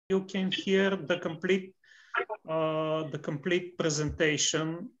you can hear the complete presentation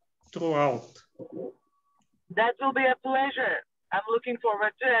throughout. That will be a pleasure. I'm looking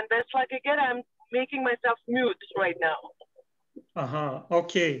forward to it. And best luck again. I'm making myself mute right now.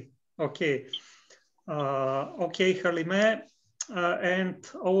 Okay. Okay, Halime, and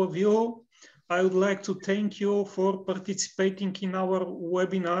all of you, I would like to thank you for participating in our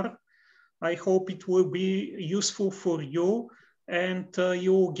webinar. I hope it will be useful for you and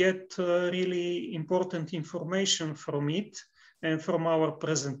you will get really important information from it and from our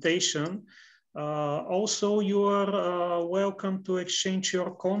presentation. Also, you are welcome to exchange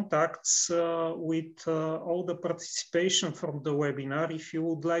your contacts with all the participation from the webinar. If you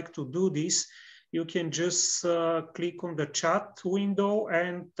would like to do this, you can just click on the chat window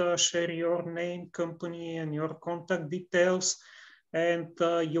and share your name, company, and your contact details, and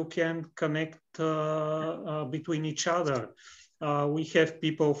you can connect between each other. We have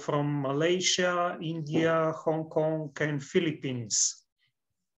people from Malaysia, India, Hong Kong, and Philippines.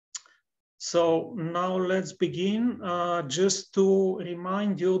 So now let's begin. Just to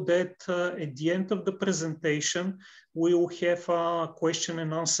remind you that at the end of the presentation, we will have a question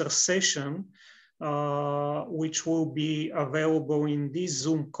and answer session, which will be available in this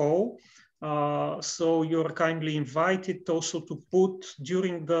Zoom call. So you're kindly invited also to put,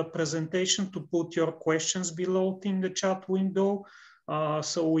 during the presentation, to put your questions below in the chat window,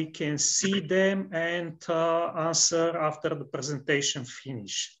 so we can see them and answer after the presentation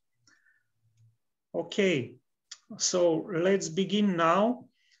finish. Okay, so let's begin now.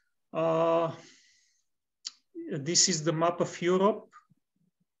 This is the map of Europe.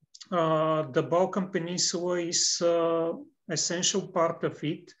 The Balkan Peninsula is essential part of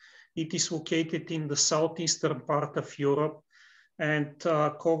it. It is located in the southeastern part of Europe and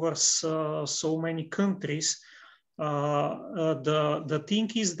covers so many countries. The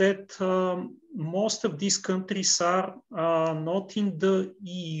thing is that most of these countries are not in the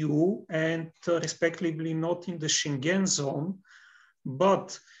EU and respectively not in the Schengen zone,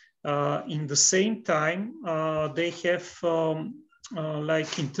 but in the same time they have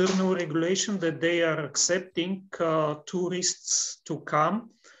like internal regulation that they are accepting tourists to come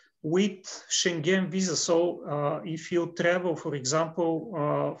with Schengen visa. So if you travel, for example,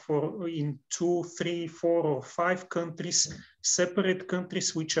 in 2, 3, 4, or 5 countries, separate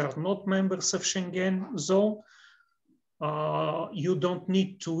countries which are not members of Schengen zone, you don't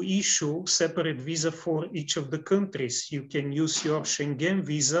need to issue separate visa for each of the countries. You can use your Schengen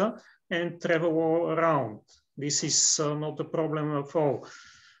visa and travel all around. This is not a problem at all.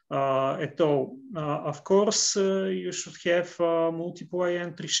 Of course, you should have multiple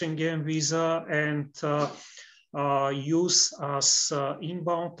entry Schengen visa and use as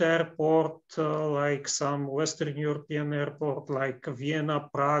inbound airport, like some Western European airport, like Vienna,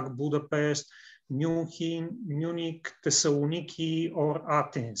 Prague, Budapest, Munich, Thessaloniki, or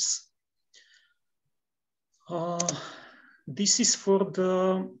Athens. This is for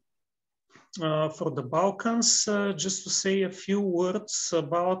the Balkans. Just to say a few words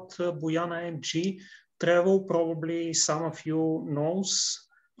about Boiana-MG travel. Probably some of you knows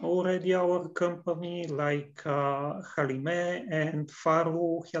already our company, like Halime and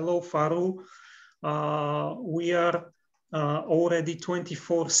Faru. Hello, Faru. We are already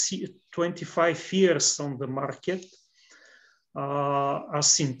 25 years on the market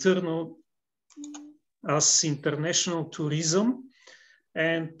as international tourism.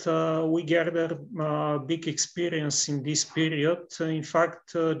 And we gathered big experience in this period. In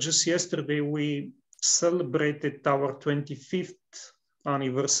fact, just yesterday, we celebrated our 25th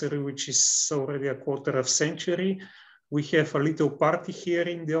anniversary, which is already a quarter of century. We have a little party here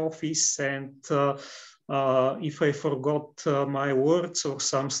in the office. And if I forgot my words or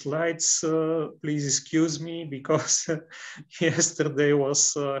some slides, please excuse me, because yesterday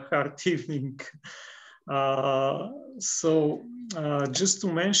was a hard evening. Just to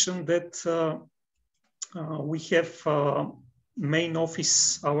mention that we have our main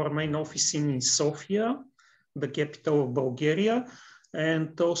office in Sofia, the capital of Bulgaria,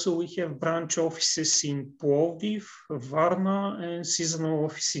 and also we have branch offices in Plovdiv, Varna, and seasonal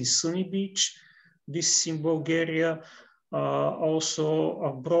office in Sunny Beach. This is in Bulgaria. Also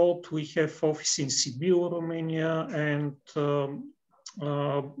abroad, we have office in Sibiu, Romania, and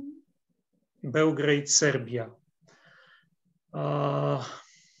Belgrade, Serbia.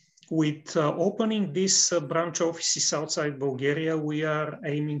 With opening these branch offices outside Bulgaria, we are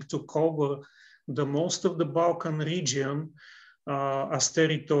aiming to cover the most of the Balkan region as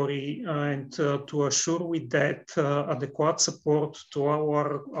territory, and to assure with that adequate support to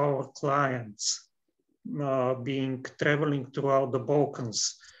our clients traveling throughout the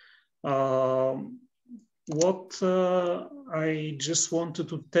Balkans. What I just wanted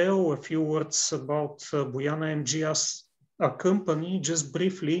to tell a few words about Boiana-MG as a company, just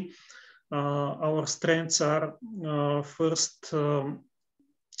briefly. Our strengths are first the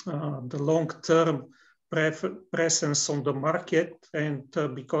long-term presence on the market, and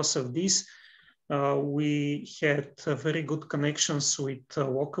because of this, we had very good connections with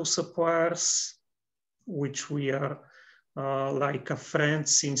local suppliers, which we are like a friend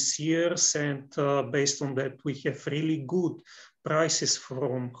since years, and based on that, we have really good prices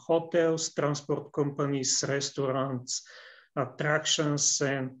from hotels, transport companies, restaurants, attractions,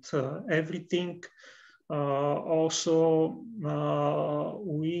 and everything. Also,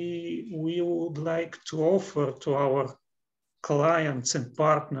 we would like to offer to our clients and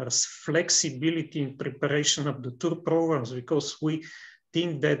partners flexibility in preparation of the tour programs, because we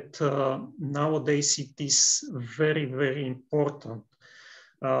think that nowadays it is very, very important.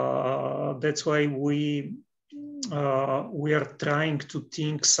 That's why we are trying to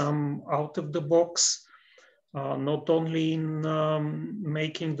think some out of the box, not only in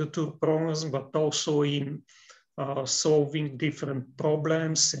making the tour programs, but also in solving different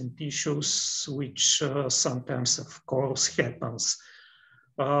problems and issues, which sometimes, of course, happens.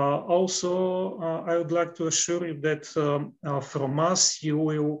 Also, I would like to assure you that from us, you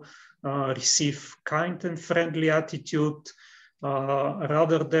will receive kind and friendly attitude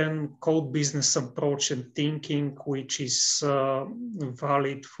rather than cold business approach and thinking, which is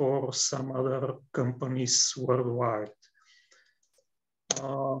valid for some other companies worldwide.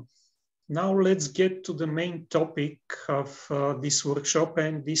 Now let's get to the main topic of this workshop,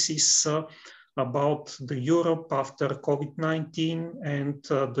 and this is about the Europe after COVID-19 and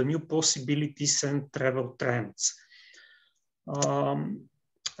the new possibilities and travel trends.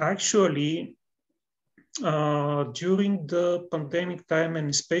 Actually, during the pandemic time, and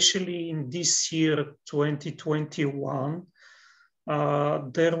especially in this year, 2021,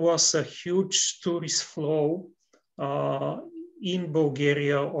 there was a huge tourist flow in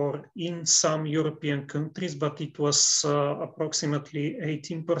Bulgaria or in some European countries, but it was approximately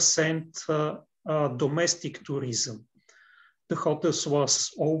 18% domestic tourism. The hotels was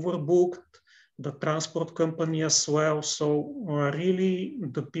overbooked, the transport company as well. So really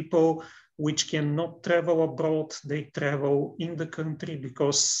the people which cannot travel abroad, they travel in the country,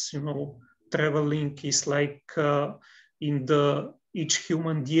 because, you know, traveling is like in each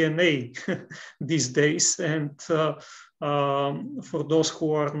human DNA these days. And for those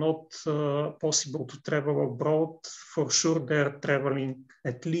who are not possible to travel abroad, for sure they're traveling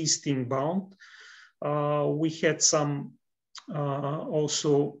at least inbound. We had some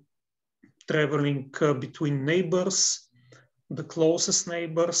also traveling between neighbors, the closest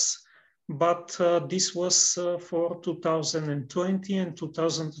neighbors, but this was for 2020 and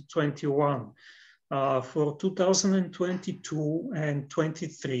 2021. For 2022 and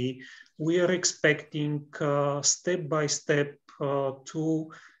 23, we are expecting step by step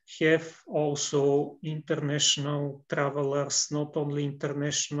to have also international travelers, not only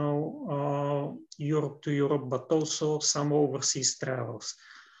international Europe to Europe, but also some overseas travels.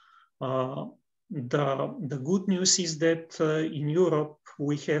 The good news is that in Europe,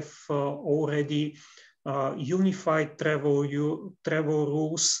 we have already unified travel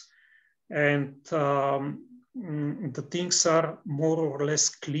rules, and the things are more or less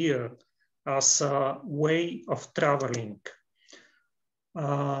clear as a way of traveling.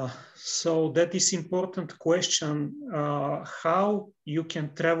 So that is important question, how you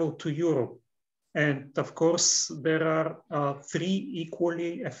can travel to Europe. And of course, there are three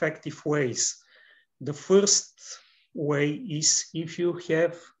equally effective ways. The first way is if you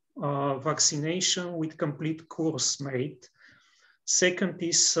have vaccination with complete course made. Second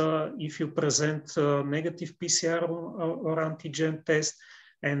is if you present a negative PCR or antigen test.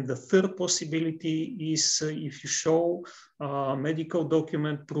 And the third possibility is if you show a medical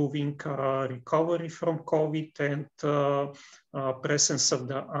document proving recovery from COVID and presence of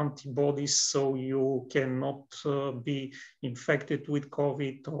the antibodies, so you cannot be infected with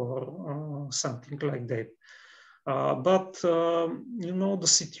COVID or something like that. But you know, the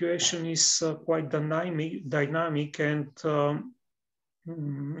situation is quite dynamic, and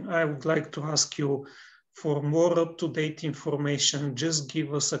I would like to ask you, for more up-to-date information, just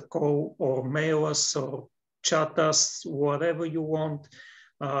give us a call or mail us or chat us, whatever you want.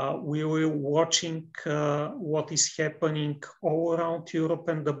 We will be watching what is happening all around Europe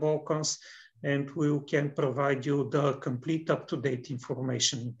and the Balkans, and we can provide you the complete up-to-date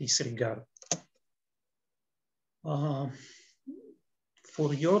information in this regard. For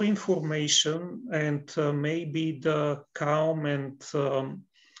your information and maybe the calm and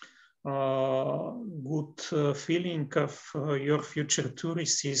good feeling of your future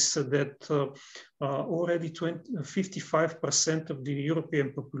tourists is that already 55% of the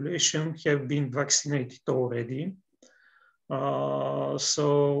European population have been vaccinated already.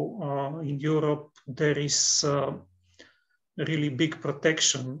 So in Europe, there is really big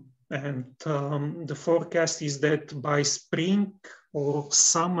protection. And the forecast is that by spring or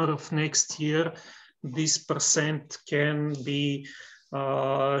summer of next year, this percent can be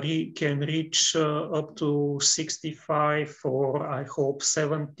can reach up to 65 or I hope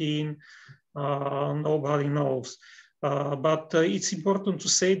 17. Nobody knows. But it's important to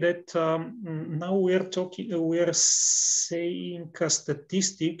say that now we are saying a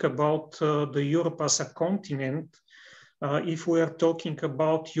statistic about the Europe as a continent. If we are talking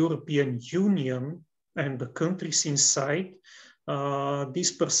about European Union and the countries inside,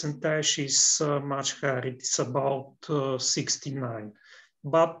 this percentage is much higher. It's about 69.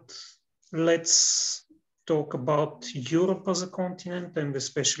 But let's talk about Europe as a continent and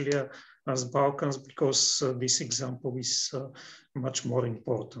especially as Balkans, because this example is much more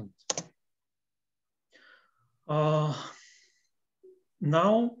important. Now,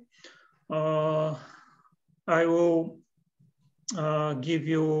 I will give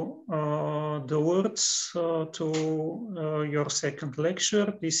you the words to your second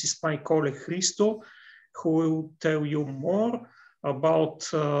lecture. This is my colleague Hristo, who will tell you more about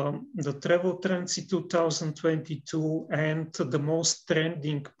the travel trends in 2022 and the most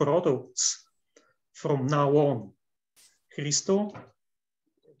trending products from now on. Hristo?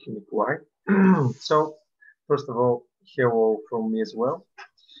 Thank you, Nikolay. So, first of all, hello from me as well.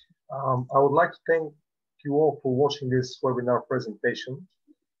 I would like to thank you all for watching this webinar presentation.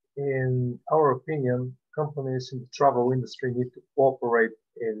 In our opinion, companies in the travel industry need to cooperate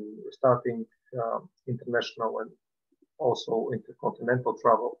in restarting international and also intercontinental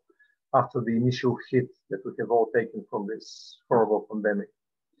travel after the initial hit that we have all taken from this horrible pandemic.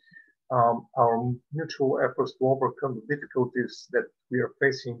 Our mutual efforts to overcome the difficulties that we are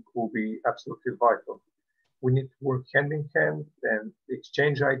facing will be absolutely vital. We need to work hand in hand and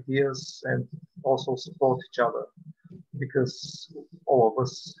exchange ideas and also support each other, because all of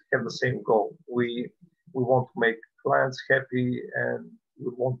us have the same goal. We want to make clients happy and we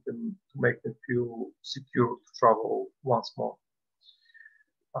want them to make them feel secure to travel once more.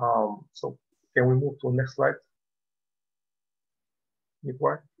 So can we move to the next slide?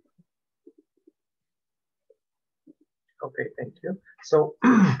 Nikolay? Okay, thank you. So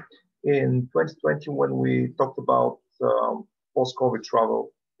in 2020, when we talked about post-COVID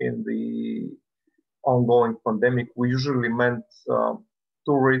travel in the ongoing pandemic, we usually meant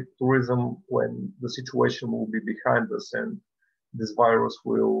tourism when the situation will be behind us and this virus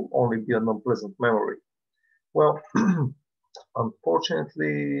will only be an unpleasant memory. Well,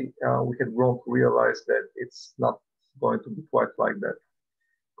 unfortunately, we had grown to realize that it's not going to be quite like that.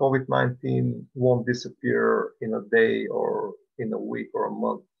 COVID-19 won't disappear in a day or in a week or a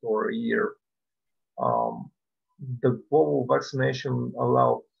month or a year. The global vaccination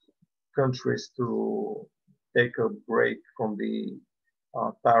allowed countries to take a break from the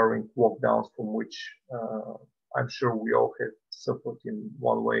tiring lockdowns from which I'm sure we all have suffered in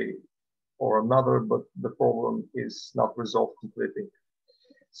one way or another, but the problem is not resolved completely.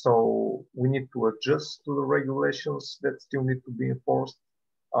 So we need to adjust to the regulations that still need to be enforced.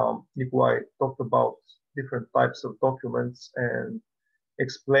 Nikolay talked about different types of documents and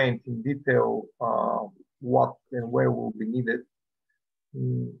explained in detail what and where will be needed.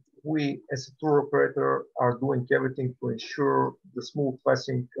 We, as a tour operator, are doing everything to ensure the smooth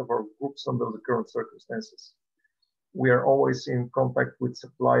passing of our groups under the current circumstances. We are always in contact with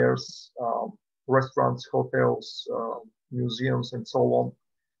suppliers, restaurants, hotels, museums, and so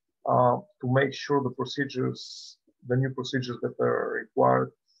on, to make sure the procedures, the new procedures that are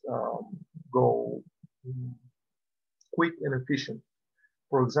required, go quick and efficient.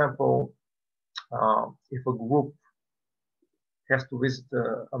 For example, if a group has to visit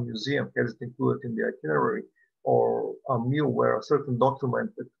a museum, has it included in the itinerary, or a meal where a certain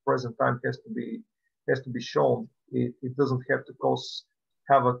document at the present time has to be shown, it doesn't have to cause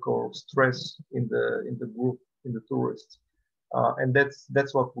havoc or stress in the group, in the tourists, and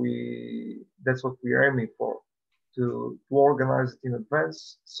that's what we're aiming for, to organize it in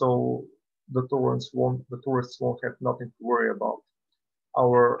advance, so the tourists won't have nothing to worry about.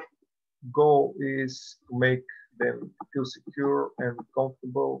 Our goal is to make them feel secure and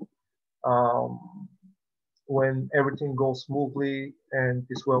comfortable. When everything goes smoothly and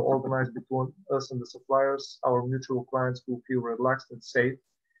is well organized between us and the suppliers, our mutual clients will feel relaxed and safe,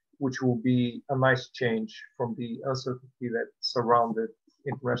 which will be a nice change from the uncertainty that surrounded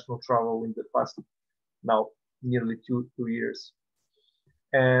international travel in the past now nearly two years.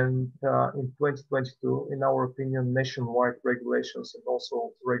 And in 2022, in our opinion, nationwide regulations and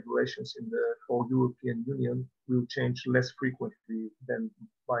also regulations in the whole European Union will change less frequently than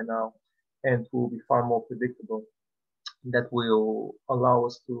by now and will be far more predictable. That will allow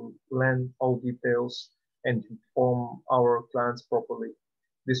us to plan all details and inform our clients properly.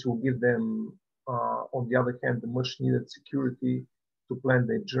 This will give them, on the other hand, the much needed security to plan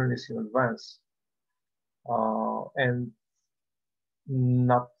their journeys in advance. And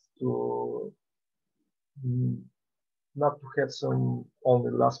not to have some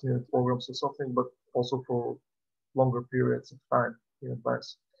only last minute programs or something, but also for longer periods of time in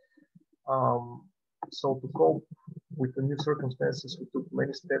advance. So to cope with the new circumstances, we took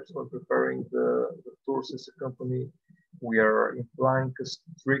many steps when preparing the tours as a company. We are implying a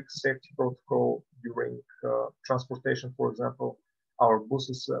strict safety protocol during transportation, for example. Our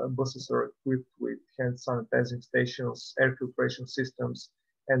buses are equipped with hand sanitizing stations, air filtration systems,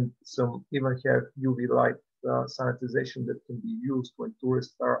 and some even have UV light sanitization that can be used when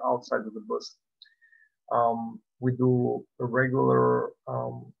tourists are outside of the bus. We do regular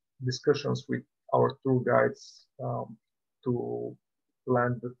discussions with our tour guides to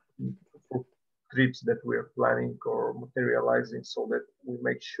plan the trips that we are planning or materializing, so that we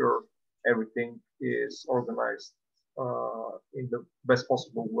make sure everything is organized in the best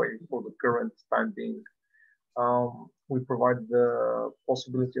possible way for the current time being. We provide the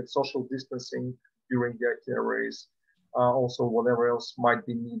possibility of social distancing during the itineraries, also whatever else might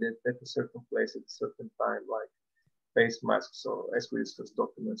be needed at a certain place at a certain time, like face masks or, as we discussed,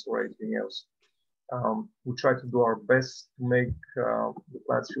 documents or anything else. We try to do our best to make the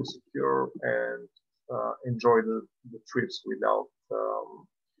clients feel secure and enjoy the trips without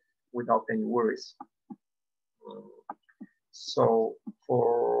any worries. So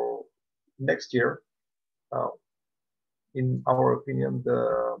for next year, in our opinion,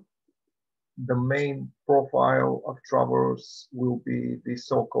 the main profile of travelers will be the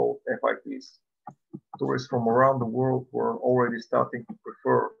so-called FIPs. Tourists from around the world were already starting to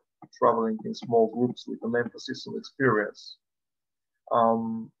prefer traveling in small groups with an emphasis on experience.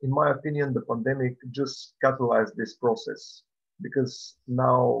 In my opinion, the pandemic just catalyzed this process, because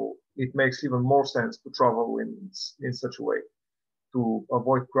now it makes even more sense to travel in such a way, to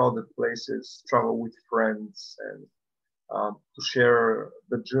avoid crowded places, travel with friends, and to share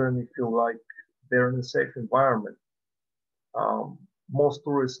the journey, feel like they're in a safe environment. Most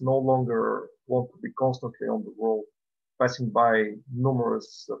tourists no longer want to be constantly on the road, passing by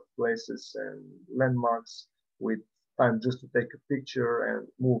numerous places and landmarks with time just to take a picture and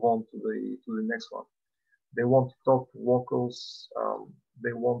move on to the next one. They want to talk to locals.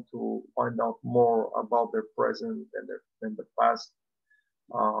 They want to find out more about their present and the past.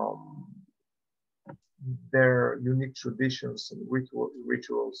 Their unique traditions and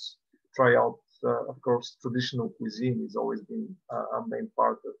rituals. Try out, of course, traditional cuisine has always been a main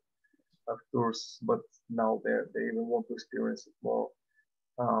part of tours, but now they even want to experience it more.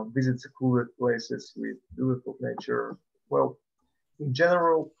 Visit secluded places with beautiful nature. Well, in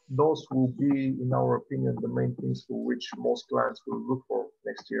general, those will be, in our opinion, the main things for which most clients will look for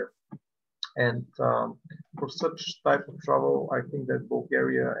next year. And for such type of travel, I think that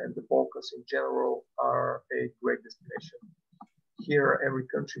Bulgaria and the Balkans in general are a great destination. Here, every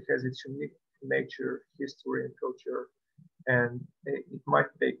country has its unique nature, history, and culture, and it might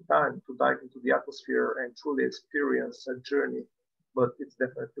take time to dive into the atmosphere and truly experience a journey, but it's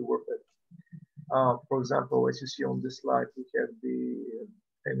definitely worth it. For example, as you see on this slide, we have the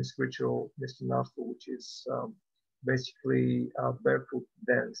famous ritual Hristo, which is basically a barefoot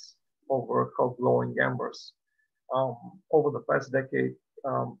dance over hot glowing embers. Over the past decade,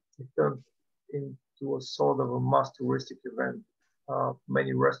 it turned into a sort of a mass touristic event.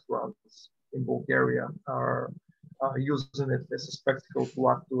 Many restaurants in Bulgaria are using it as a spectacle to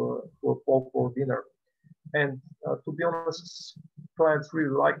add to a folklore dinner. And to be honest, clients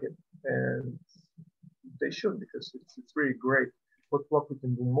really like it, and they should, because it's really great. But what we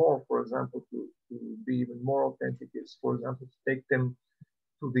can do more, for example, to be even more authentic is, for example, to take them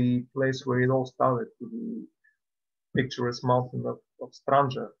to the place where it all started, to the picturesque mountain of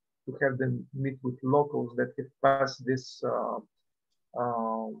Stranja, to have them meet with locals that have passed this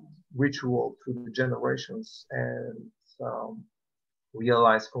ritual through the generations and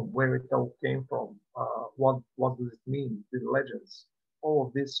realize from where it all came from, what does it mean, the legends. All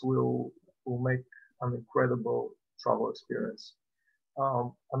of this will make an incredible travel experience.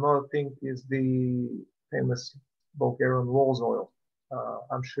 Another thing is the famous Bulgarian rose oil.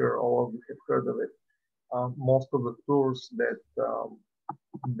 I'm sure all of you have heard of it. Most of the tours that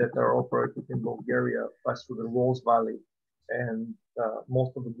that are operated in Bulgaria pass through the Rose Valley, and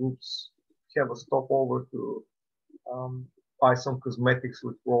most of the groups have a stopover to buy some cosmetics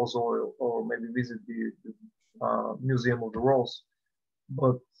with rose oil, or maybe visit the Museum of the Rose.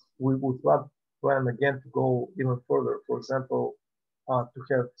 But we would plan again to go even further. For example, to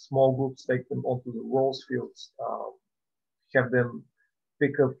have small groups take them onto the rose fields, have them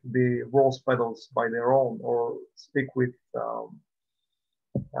pick up the rose petals by their own, or speak with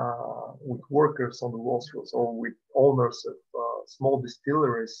workers on the rose fields, or with owners of small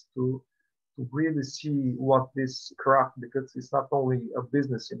distilleries to really see what this craft, because it's not only a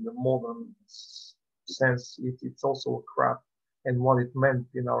business in the modern sense, it's also a craft, and what it meant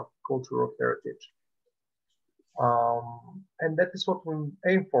in our cultural heritage. And that is what we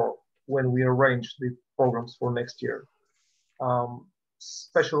aim for when we arrange the programs for next year.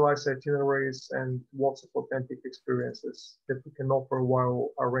 Specialized itineraries and lots of authentic experiences that we can offer while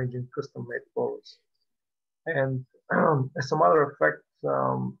arranging custom-made programs. And as a matter of fact,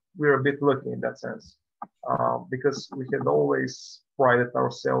 we're a bit lucky in that sense, because we had always prided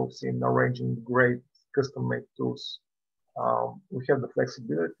ourselves in arranging great custom-made tours. We have the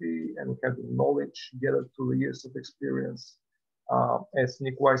flexibility and we have the knowledge gathered through the years of experience. As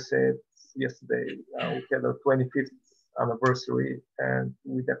Nikolay said yesterday, we had our 25th anniversary, and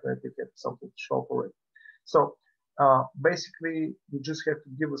we definitely have something to show for it. So basically, you just have to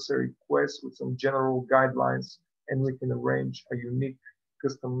give us a request with some general guidelines, and we can arrange a unique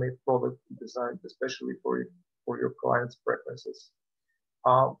custom-made product designed especially for your client's preferences.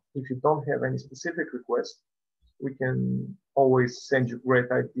 If you don't have any specific requests, we can always send you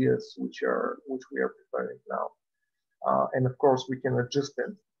great ideas, which we are preparing now. And of course, we can adjust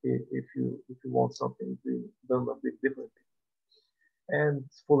them if you want something to be done a bit differently. And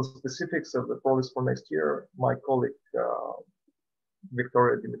for the specifics of the projects for next year, my colleague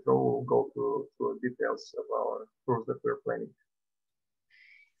Viktoriya Dimitrova will go through the details of our tours that we're planning.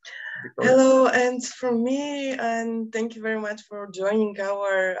 Viktoriya. Hello, and from me, and thank you very much for joining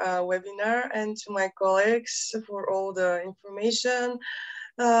our webinar, and to my colleagues for all the information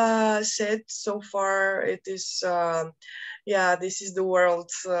said so far. It is, yeah, this is the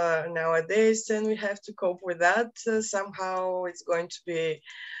world nowadays, and we have to cope with that. Somehow it's going to be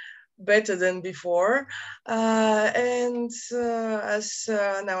better than before, and as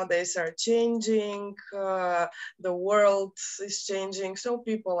nowadays are changing, the world is changing, so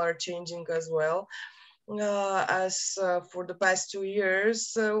people are changing as well. As for the past 2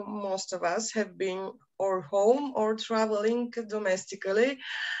 years, most of us have been or home or traveling domestically,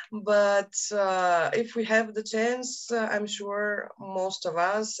 but if we have the chance, I'm sure most of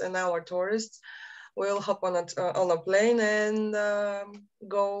us and our tourists will hop on a plane and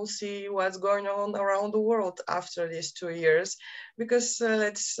go see what's going on around the world after these 2 years, because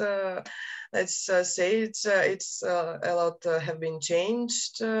let's say it's a lot have been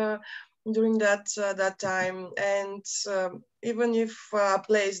changed during that time, and even if a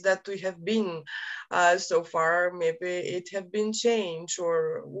place that we have been so far, maybe it have been changed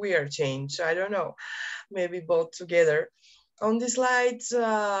or we are changed, I don't know, maybe both together. On this slide,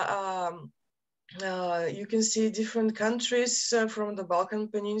 you can see different countries from the Balkan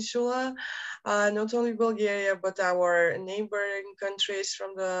Peninsula, not only Bulgaria, but our neighboring countries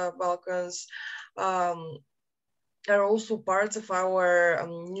from the Balkans are also part of our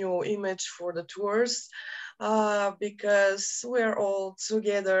new image for the tours, because we're all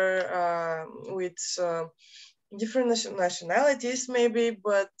together with different nationalities maybe,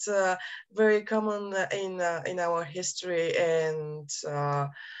 but very common in our history and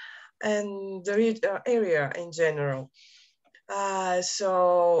the area in general.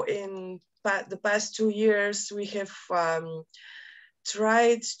 So in the past 2 years, we have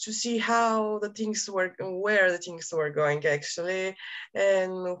tried to see how the things were, where the things were going actually,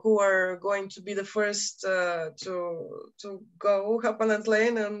 and who are going to be the first to go hop on a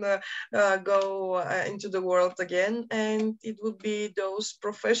plane and go into the world again. And it would be those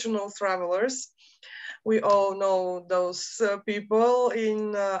professional travelers. We all know those people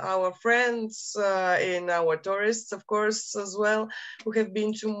in our friends, in our tourists, of course, as well, who have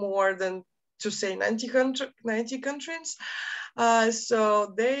been to more than, to say, 90 countries.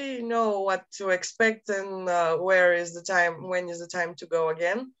 So they know what to expect and when is the time to go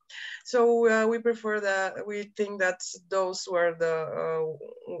again. So we prefer that, we think that those were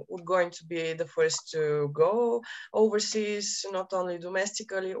going to be the first to go overseas, not only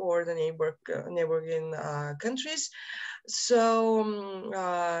domestically or the neighboring countries. So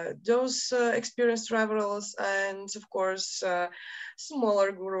those experienced travelers, and of course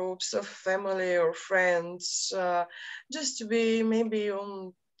smaller groups of family or friends, just to be maybe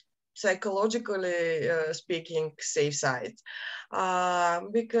on psychologically speaking safe side,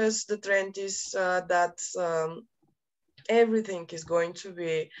 because the trend is that everything is going to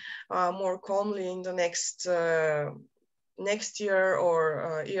be more calmly in the next year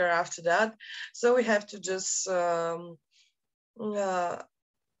or year after that. So we have to just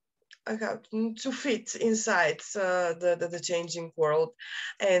to fit inside the changing world,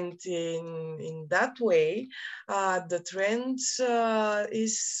 and in that way the trend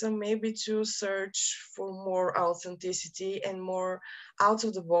is maybe to search for more authenticity and more out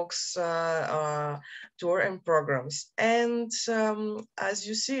of the box tour and programs. And as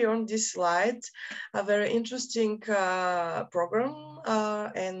you see on this slide, a very interesting program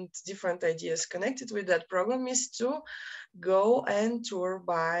and different ideas connected with that program is to go and tour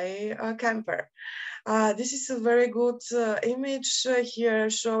by a camper. This is a very good image here,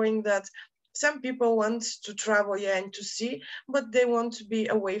 showing that some people want to travel, yeah, and to see, but they want to be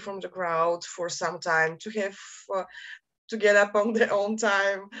away from the crowd for some time, to have to get up on their own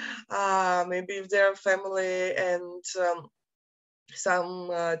time, maybe if they're family and some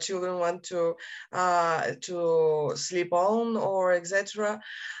children want to sleep on or etc.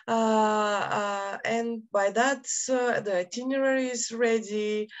 And by that the itinerary is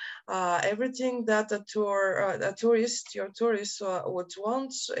ready. Everything that your tourist would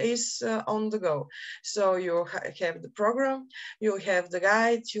want is on the go. So you have the program, you have the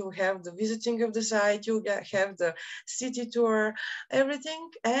guide, you have the visiting of the site, you have the city tour,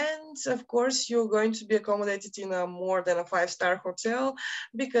 everything. And of course you're going to be accommodated in a more than a 5-star hotel,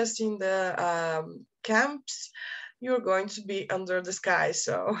 because in the camps you're going to be under the sky,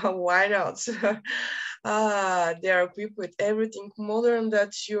 so why not? They are equipped with everything modern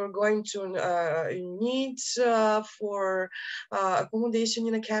that you're going to need for accommodation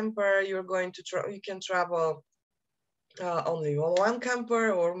in a camper. You're going to you can travel only on one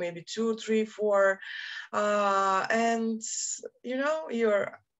camper, or maybe 2, 3, 4, and you know,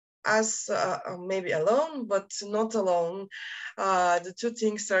 you're as maybe alone, but not alone. The two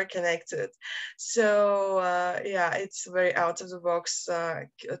things are connected. So yeah, it's a very out of the box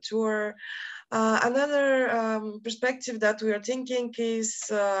tour. Another perspective that we are thinking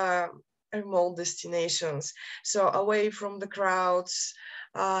is remote destinations. So away from the crowds,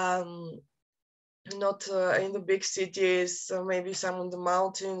 not in the big cities, maybe some in the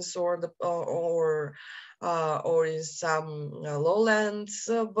mountains or or in some lowlands,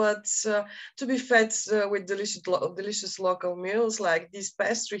 but to be fed with delicious local meals, like this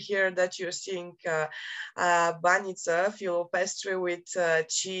pastry here that you're seeing, banica, filo pastry with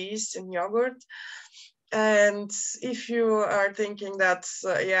cheese and yogurt. And if you are thinking that,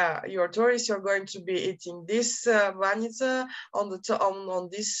 yeah, you're a tourist, you're going to be eating this banica on on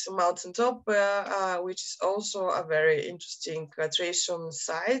this mountain top, which is also a very interesting tradition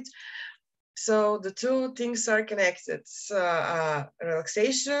site. So the two things are connected: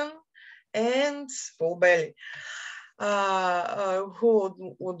 relaxation and full belly. Who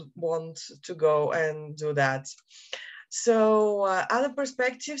would want to go and do that? So other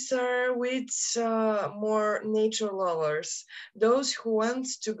perspectives are with more nature lovers, those who want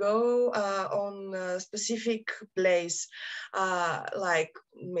to go on a specific place, like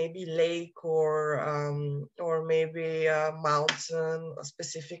maybe lake or maybe a mountain, a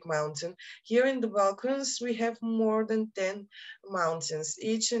specific mountain. Here in the Balkans, we have more than 10 mountains.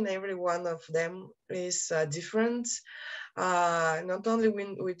 Each and every one of them is different. Not only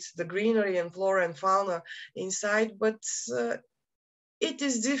with the greenery and flora and fauna inside, but it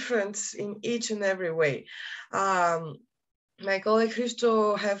is different in each and every way. My colleague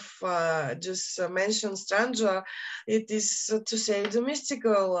Hristo have just mentioned Stranja. It is to say the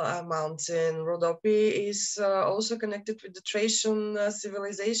mystical mountain. Rhodope is also connected with the Thracian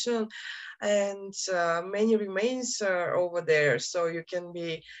civilization, and many remains are over there. So you can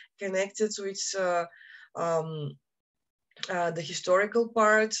be connected with the historical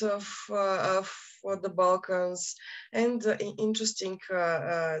part of the Balkans, and interesting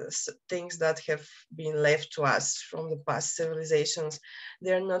things that have been left to us from the past civilizations.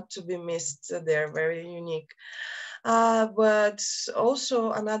 They're not to be missed. They're very unique. But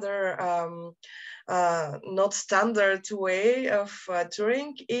also another not standard way of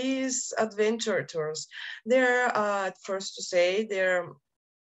touring is adventure tours. They're first to say they're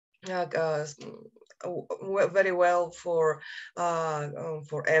very well for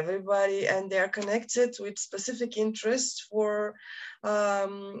everybody, and they are connected with specific interests for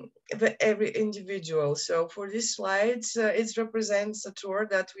every individual. So for these slides, it represents a tour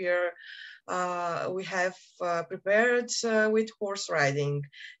that we have prepared with horse riding.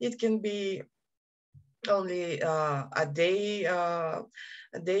 It can be only a day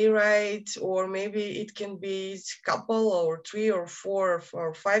ride, or maybe it can be a couple or 3 or 4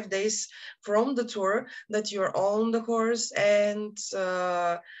 or 5 days from the tour that you're on the horse and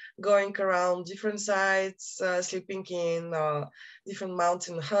going around different sites, sleeping in different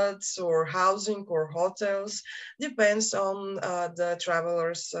mountain huts or housing or hotels, depends on the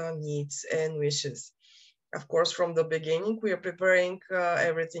traveler's needs and wishes. Of course, from the beginning, we are preparing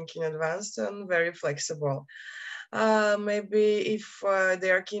everything in advance and very flexible. Maybe if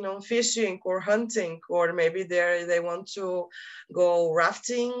they are keen on fishing or hunting, or maybe they want to go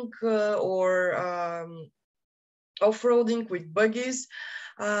rafting or off-roading with buggies,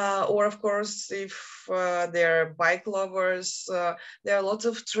 or of course, if they're bike lovers, there are lots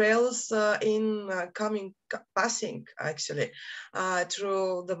of trails passing actually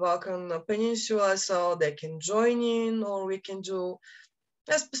through the Balkan Peninsula, so they can join in, or we can do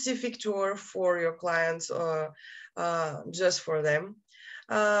a specific tour for your clients just for them.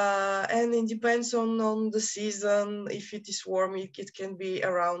 And it depends on the season. If it is warm, it can be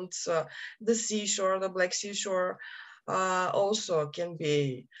around the seashore, the Black Sea shore. Also can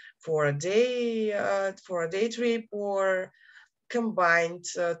be for a day trip, or combined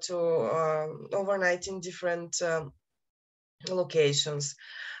to overnight in different locations.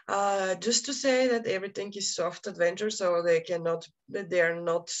 Just to say that everything is soft adventure, so they are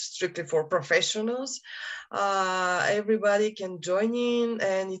not strictly for professionals. Everybody can join in,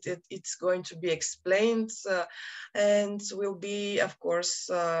 and it's going to be explained and will be, of course,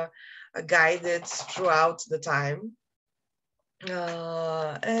 guided throughout the time.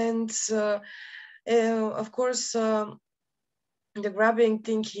 Of course, the grabbing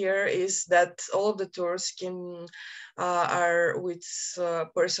thing here is that all of the tours are with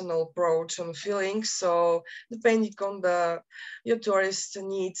personal approach and feelings. So depending on your tourist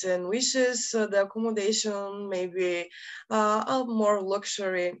needs and wishes, the accommodation may be a more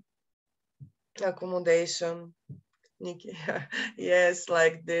luxury accommodation. Nikki, yes,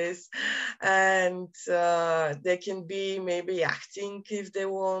 like this, and they can be maybe yachting if they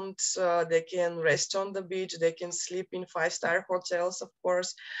want. They can rest on the beach. They can sleep in 5-star hotels, of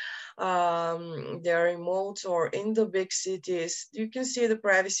course. They're remote or in the big cities. You can see the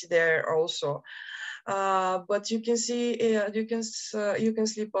privacy there also. But you can see you can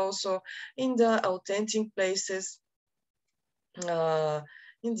sleep also in the authentic places,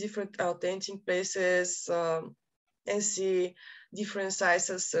 in different authentic places. And see different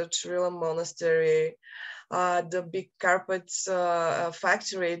sizes, such real monastery, the big carpets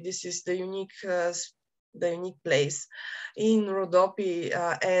factory. This is the unique place in Rhodope,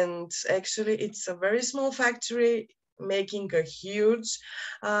 and actually it's a very small factory making a huge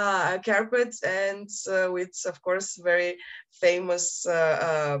carpet, and with, of course, very famous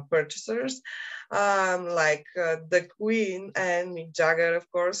purchasers like the Queen and Mick Jagger, of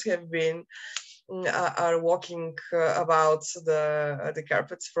course, have been are walking about the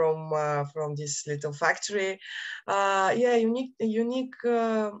carpets from this little factory. Yeah, unique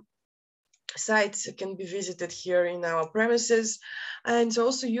sites can be visited here in our premises, and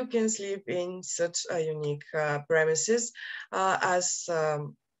also you can sleep in such a unique premises as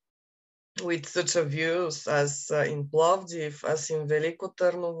with such a views as in Plovdiv, as in Veliko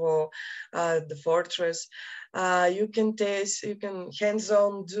Trnovo, the fortress. You can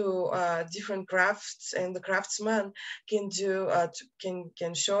hands-on do different crafts, and the craftsman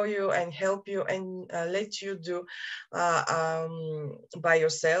can show you and help you and let you do by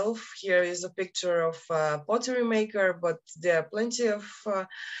yourself. Here is a picture of a pottery maker, but there are plenty of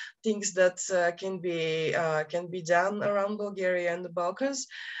things that can be done around Bulgaria and the Balkans,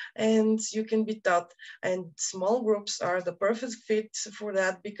 and you can be taught. And small groups are the perfect fit for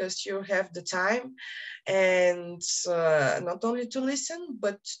that, because you have the time, and not only to listen,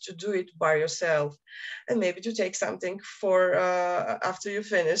 but to do it by yourself, and maybe to take something for after you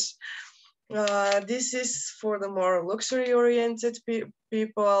finish. This is for the more luxury-oriented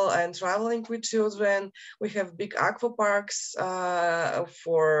people and traveling with children. We have big aqua parks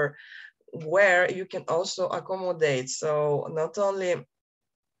for where you can also accommodate. So not only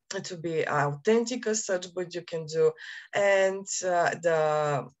to be authentic as such, but you can do and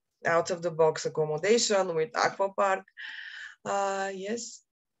the out-of-the-box accommodation with aqua park. Yes.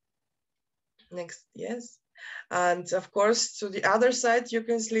 Next, yes. And of course, to the other side, you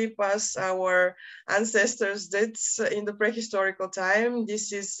can sleep as our ancestors did in the prehistorical time.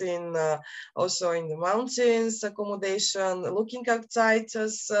 This is in also in the mountains, accommodation, looking outside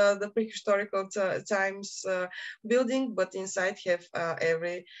as the prehistorical times building, but inside have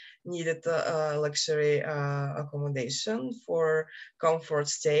every needed luxury accommodation for comfort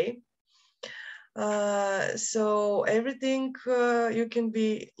stay. So everything you can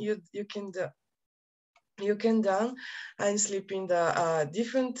do and sleep in the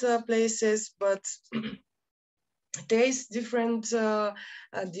different places, but taste different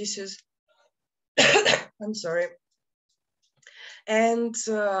dishes. I'm sorry. And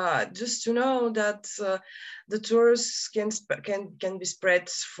just to know that the tours can be spread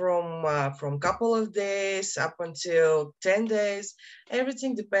from couple of days up until 10 days.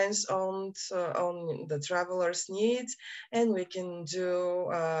 Everything depends on the traveler's needs, and we can do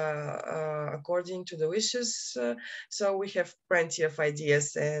according to the wishes. So we have plenty of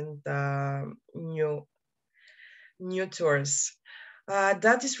ideas and new tours.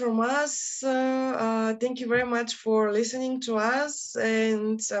 That is from us. Thank you very much for listening to us,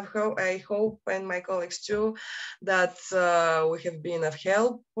 and I hope, and my colleagues too, that we have been of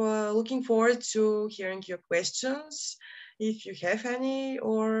help. Looking forward to hearing your questions, if you have any,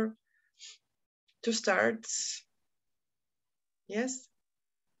 or to start. Yes?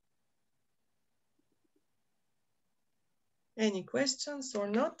 Any questions or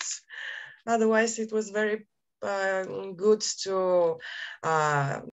not? Otherwise, it was very good to